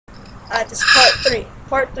This is part 3.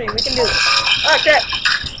 Part 3. We can do this. Oh,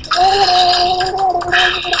 crap.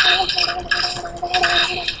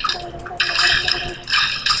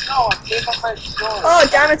 No, I gave up my sword. Oh,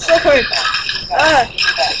 diamond sword.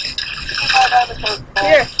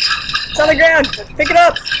 Here. It's on the ground. Pick it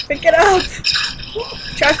up. Pick it up.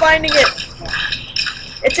 Try finding it.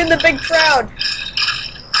 It's in the big crowd.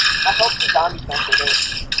 I hope the zombie can't get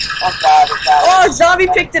it. Oh god, it's out. Oh, zombie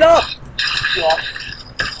picked it up. Yeah.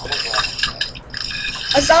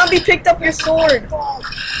 A zombie picked up your sword.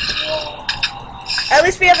 At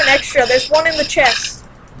least we have an extra. There's one in the chest.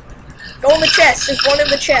 Go in the chest. There's one in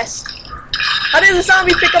the chest. How did the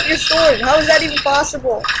zombie pick up your sword? How is that even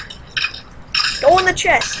possible? Go in the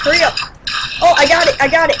chest. Hurry up. Oh, I got it. I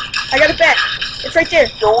got it. I got it back. It's right there.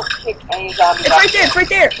 Don't pick any zombies. It's right there. It's right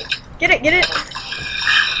there. Get it. Get it.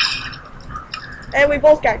 And we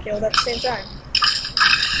both got killed at the same time.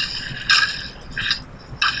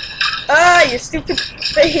 Ah, your stupid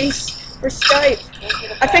face for Skype.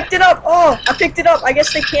 I picked it up. Oh, I picked it up. I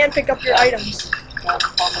guess they can pick up your items.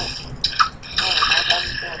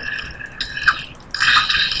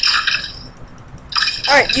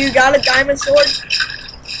 Alright, you got a diamond sword?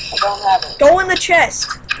 I don't have it. Go in the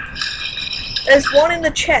chest. There's one in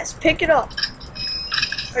the chest. Pick it up.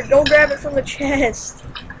 Or go grab it from the chest.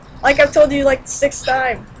 Like I've told you like the 6th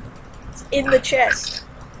time. It's in the chest.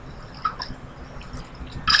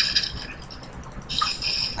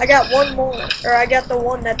 I got one more. Or I got the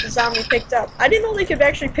one that the zombie picked up. I didn't know they could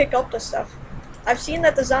actually pick up the stuff. I've seen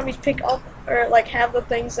that the zombies pick up or like have the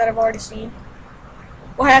things that I've already seen.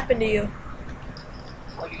 What happened to you?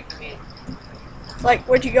 What do you mean? Like,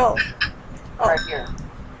 where'd you go? Oh. Right here.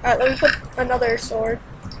 Alright, let me put another sword.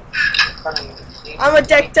 In front of you. See? I'm a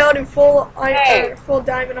decked out in full Hey. full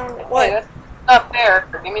diamond armor. Hey, What? that's not fair.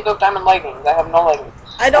 Give me those diamond leggings. I have no leggings.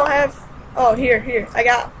 I don't have. Oh, here. I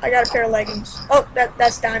got a pair of leggings. Oh,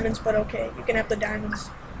 that's diamonds, but okay, you can have the diamonds.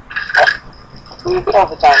 We could have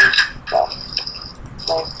the diamonds. So.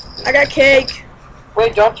 Nice. I got cake.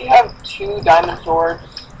 Wait, don't you have 2 diamond swords?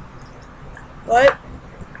 What?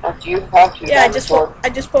 Don't you have 2 Yeah, diamond swords? I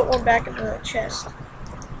just put one back in the chest.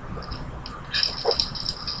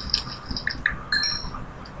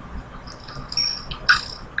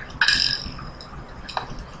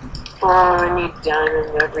 Oh, I need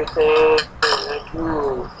diamond everything.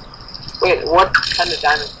 Ooh. Wait, what kind of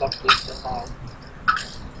diamond stuff do you still have?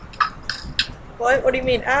 What? What do you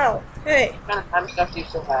mean? Ow! Hey, What kind of diamond stuff do you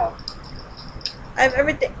still have? I have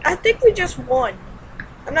everything. I think we just won.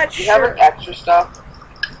 I'm not Do you have sure. any extra stuff?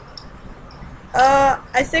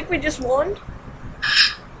 I think we just won.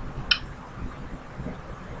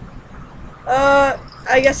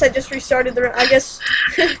 I guess I just restarted the. I guess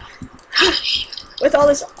with all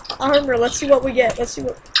this armor, let's see what we get. Let's see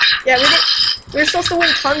what. Yeah, we're supposed to win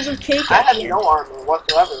tons of cake. I at have the end. no armor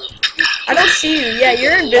whatsoever. I don't see you. Yeah,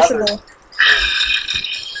 you're invisible.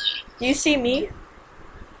 Do you see me?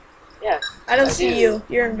 Yes. I don't I see do. you.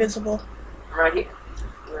 You're invisible. I'm right here.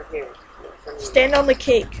 I'm right here. Stand on the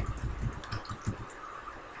cake.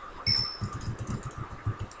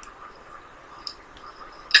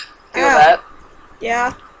 Feel Ow. that?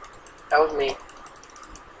 Yeah. That was me.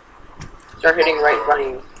 Start hitting right in front of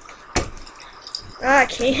you. Ah, I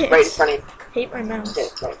can't. Right in front of you. Hate my mouse. Okay,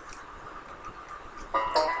 right.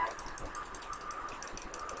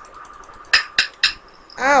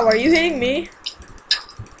 Ow, are you hitting me?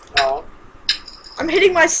 No. I'm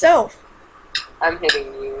hitting myself. I'm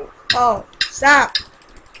hitting you. Oh, stop.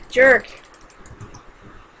 Jerk.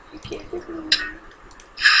 You can't hit me.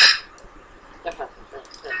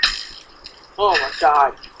 Oh my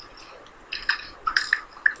god.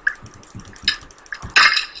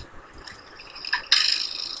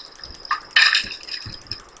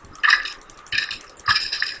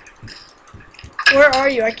 Where are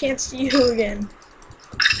you? I can't see you again.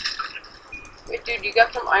 Wait, dude, you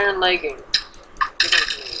got some iron leggings. Give them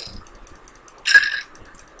to me.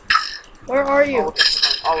 Where are you?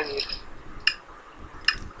 All of you.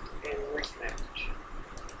 And rematch.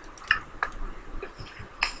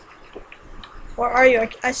 Where are you?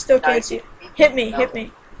 I still can't see you. Hit me, No. hit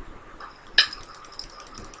me.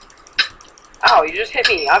 Ow, you just hit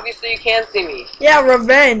me. Obviously you can't see me. Yeah,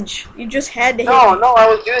 revenge. You just had to hit No, me. no, I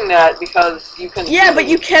was doing that because you couldn't Yeah, see but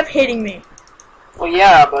me. you kept hitting me. Well,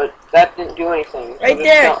 yeah, but that didn't do anything. So Right just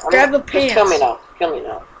there, kill- grab the Just kill me pants. now. Kill me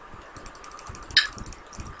now.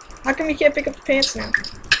 How come you can't pick up the pants now?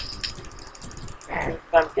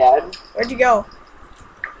 I'm dead. Where'd you go?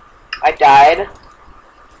 I died.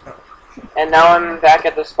 And now I'm back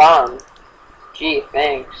at the spawn. Gee,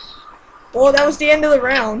 thanks. Well, that was the end of the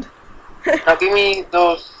round. Now give me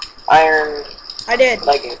those iron I did.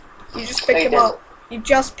 leggings. You just No, picked you them up. You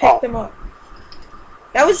just picked Oh. them up.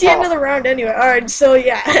 That was the end of the round anyway. Alright, so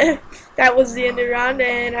yeah. That was the end of the round,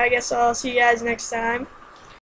 and I guess I'll see you guys next time.